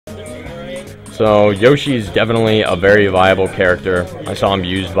So Yoshi is definitely a very viable character. I saw him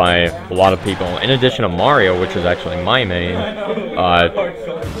used by a lot of people. In addition to Mario, which is actually my main,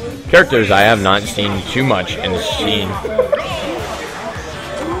 characters I have not seen too much in the scene.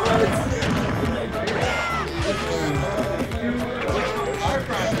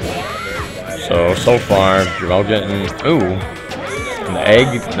 So far, Jarrell getting, an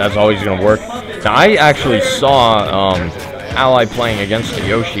egg. That's always going to work. Now, I actually saw Ally playing against the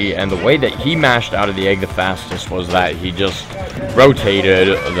Yoshi, and the way that he mashed out of the egg the fastest was that he just rotated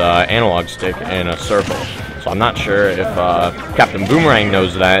the analog stick in a circle. So I'm not sure if Captain Boomerang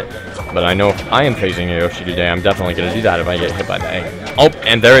knows that, but I know if I am facing a Yoshi today, I'm definitely going to do that if I get hit by the egg. Oh,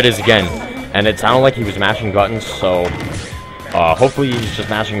 and there it is again. And it sounded like he was mashing buttons, so hopefully he's just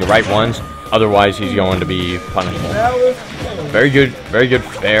mashing the right ones. Otherwise, he's going to be punishable. Very good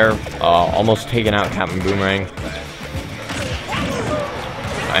fair. Almost taking out Captain Boomerang.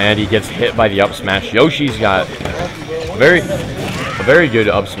 And he gets hit by the up smash. Yoshi's got a very good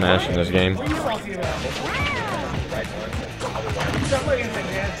up smash in this game.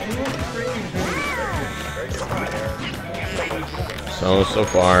 So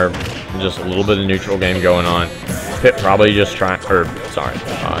far, just a little bit of neutral game going on. Pit probably just trying,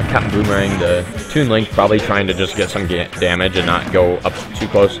 Captain Boomerang, the Toon Link, probably trying to just get some damage and not go up too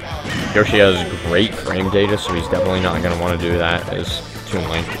close. Yoshi has great frame data, so he's definitely not going to want to do that as Toon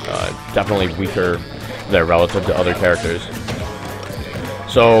Link. Definitely weaker there relative to other characters.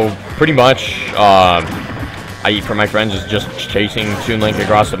 So, pretty much, IEatForMyFriends is just chasing Toon Link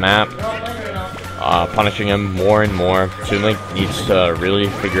across the map, punishing him more and more. Toon Link needs to really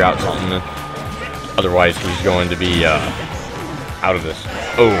figure out something. Otherwise, he's going to be out of this.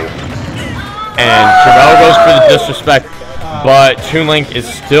 Oh. And Jarrell goes for the disrespect, but Toon Link is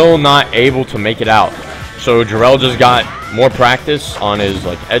still not able to make it out. So Jarrell just got more practice on his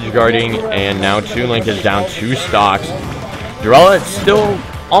edge guarding, and now Toon Link is down 2 stocks. Jarrell at still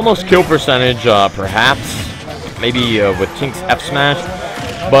almost kill percentage, perhaps, maybe with Tink's F smash,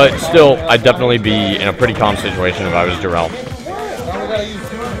 but still, I'd definitely be in a pretty calm situation if I was Jarrell.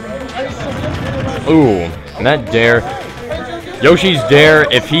 Ooh, and that dare. Yoshi's dare,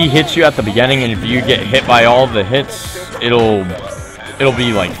 if he hits you at the beginning and if you get hit by all the hits, it'll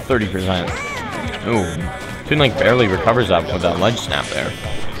be like 30%. Ooh. Toon Link barely recovers that with that ledge snap there.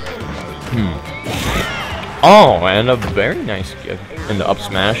 Oh, and a very nice gift in the up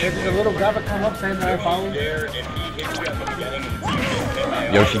smash.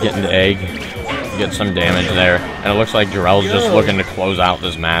 Yoshi getting the egg. Get some damage there. And it looks like Jarrell's just looking to close out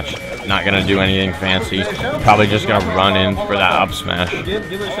this match. Not going to do anything fancy. Probably just going to run in for that up smash.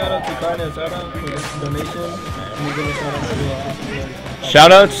 Give a shout out to Carne Asada for this donation.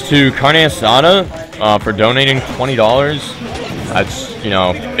 Shoutouts to Carne Asada for donating $20. That's,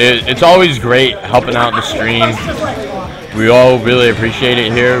 it's always great helping out the stream. We all really appreciate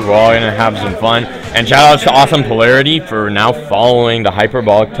it here. We're all going to have some fun. And shoutouts to Awesome Polarity for now following the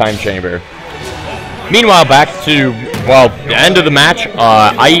Hyperbolic Time Chamber. Meanwhile, back to, the end of the match.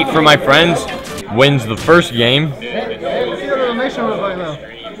 IEatForMyFriends wins the first game.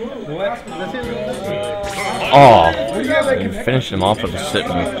 Oh, you finished him off with a sit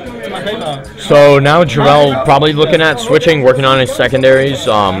move. So now Jarrell probably looking at switching, working on his secondaries.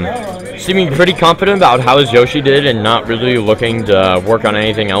 Seeming pretty confident about how his Yoshi did and not really looking to work on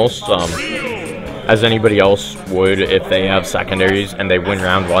anything else. As anybody else would if they have secondaries and they win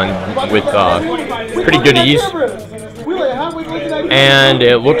round 1 with pretty good ease. And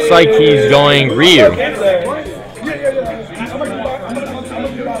it looks like he's going Ryu.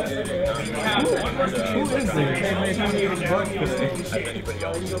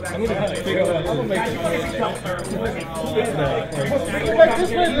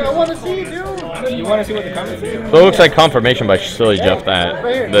 You want to see what the comments say? So it looks like confirmation by Silly Jeff that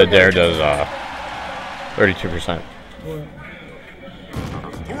the dare does 32%.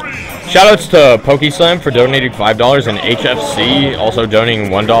 Shoutouts to PokeSlam for donating $5 and HFC also donating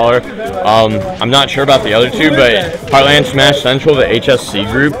 $1. I'm not sure about the other two, but Heartland Smash Central, the HSC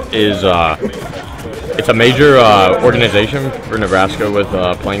group, is it's a major organization for Nebraska with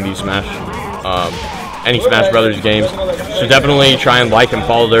playing these any Smash Brothers games. So definitely try and like and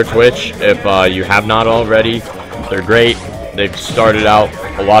follow their Twitch if you have not already. They're great. They've started out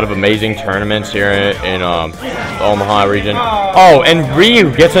a lot of amazing tournaments here in the Omaha region. Oh, and Ryu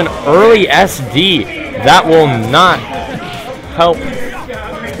gets an early SD. That will not help.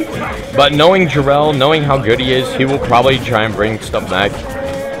 But knowing Jarrell, knowing how good he is, he will probably try and bring stuff back.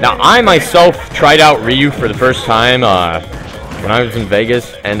 Now, I myself tried out Ryu for the first time when I was in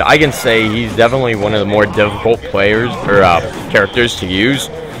Vegas, and I can say he's definitely one of the more difficult players or characters to use.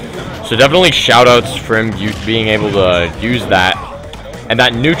 So definitely shout outs for him being able to use that. And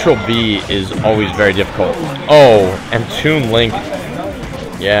that neutral B is always very difficult. Oh, and Toon Link.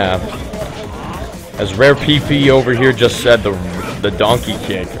 Yeah. As Rare PP over here just said, the donkey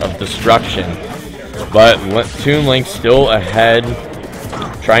kick of destruction. But Toon Link still ahead.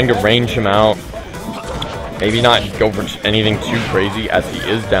 Trying to range him out. Maybe not go for anything too crazy as he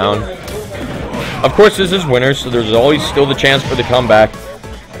is down. Of course, this is winter, so there's always still the chance for the comeback.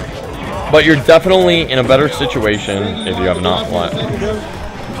 But you're definitely in a better situation if you have not lost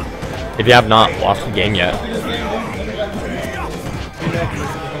the game yet.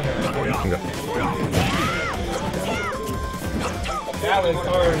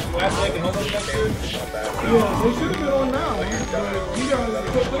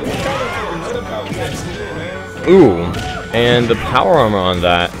 Ooh, and the power armor on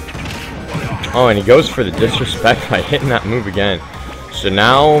that. Oh, and he goes for the disrespect by hitting that move again. So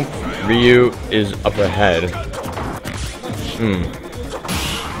now Ryu is up ahead.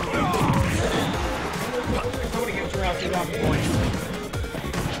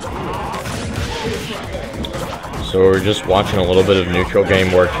 So we're just watching a little bit of neutral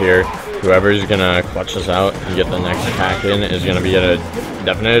game work here. Whoever's gonna clutch this out and get the next attack in is gonna be at a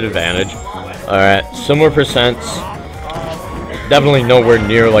definite advantage. Alright, similar percents. Definitely nowhere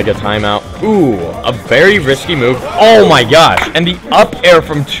near like a timeout. Ooh, a very risky move. Oh my gosh, and the up air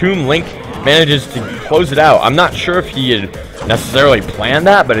from Toon Link manages to close it out. I'm not sure if he had necessarily planned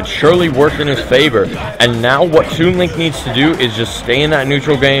that, but it surely worked in his favor. And now what Toon Link needs to do is just stay in that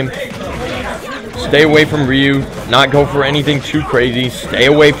neutral game. Stay away from Ryu, not go for anything too crazy. Stay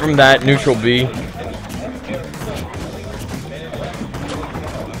away from that neutral B.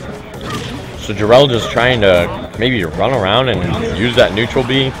 So Jarrell just trying to maybe run around and use that neutral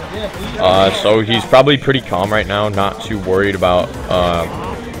B. So he's probably pretty calm right now, not too worried about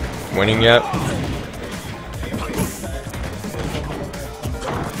winning yet.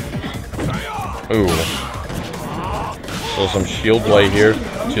 Ooh. So some shield play here.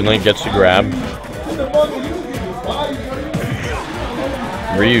 Toon Link gets the grab.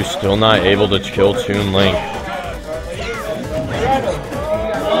 Ryu still not able to kill Toon Link.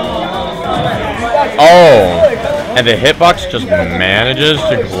 Oh, and the hitbox just manages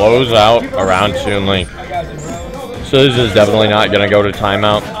to close out around Toon Link. So this is definitely not going to go to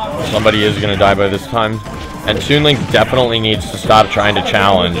timeout. Somebody is going to die by this time. And Toon Link definitely needs to stop trying to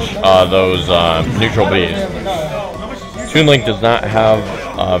challenge those neutral Bs. Toon Link does not have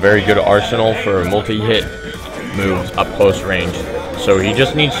a very good arsenal for multi-hit moves up close range. So he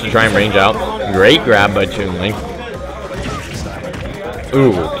just needs to try and range out. Great grab by Toon Link.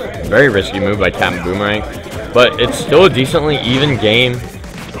 Ooh, very risky move by Captain Boomerang. But it's still a decently even game.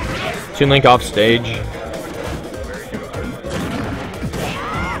 Toon Link off stage.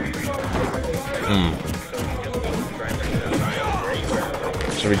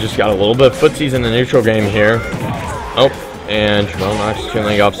 So we just got a little bit of footsies in the neutral game here. Oh, and Jarrell knocks Toon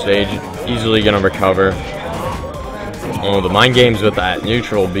Link off stage. Easily gonna recover. Oh, the mind games with that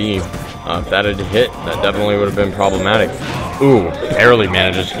neutral B. If that had hit, that definitely would have been problematic. Ooh, barely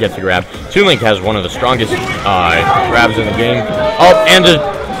manages to get the grab. Toon Link has one of the strongest grabs in the game. Oh, and an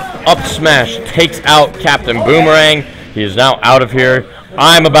up smash takes out Captain Boomerang. He is now out of here.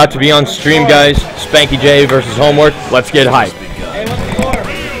 I'm about to be on stream, guys. Spanky J versus Homework. Let's get hype.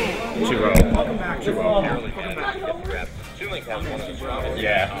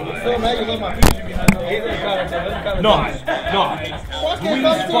 No. Louise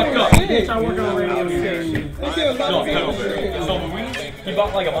fucked up. So Louise, he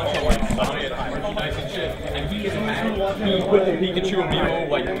bought like a bunch of like Sonic merchandise and shit, and he put the Pikachu amiibo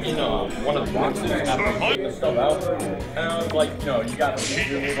like in one of the boxes after the stuff out. And I was like, no, you got the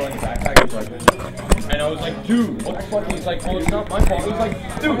Pikachu amiibo in the backpack. He's like, and I was like, dude, what the fuck? He's like, oh, it's not my fault. He's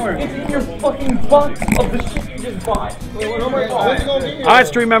like, dude, it's in your fucking box of the shit you just bought. Alright,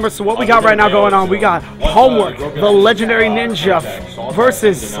 stream members, so what we got right now going on, we got Homework, the legendary ninja,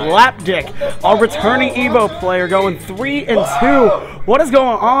 versus Slapdick, our returning Evo player, going 3-2. What is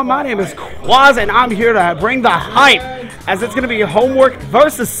going on? My name is Quaz, and I'm here to bring the hype, as it's going to be Homework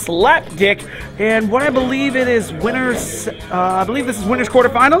versus Slapdick, and what I believe it is winners, I believe this is winners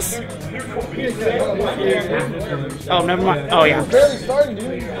quarterfinals? Oh, never mind. Oh, yeah.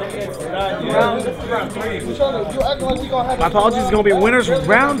 My apologies, it's going to be winners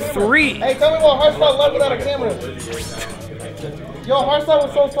round 3. Hey, tell me what Hearthstone left without a camera. Yo, Hearthstone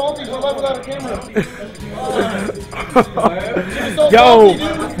was so salty, she left without a camera. Yo,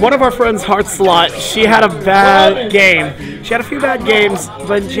 one of our friends, Heartslot, she had a bad game. She had a few bad games,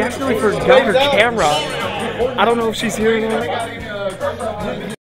 but she accidentally forgot her camera. I don't know if she's here or not.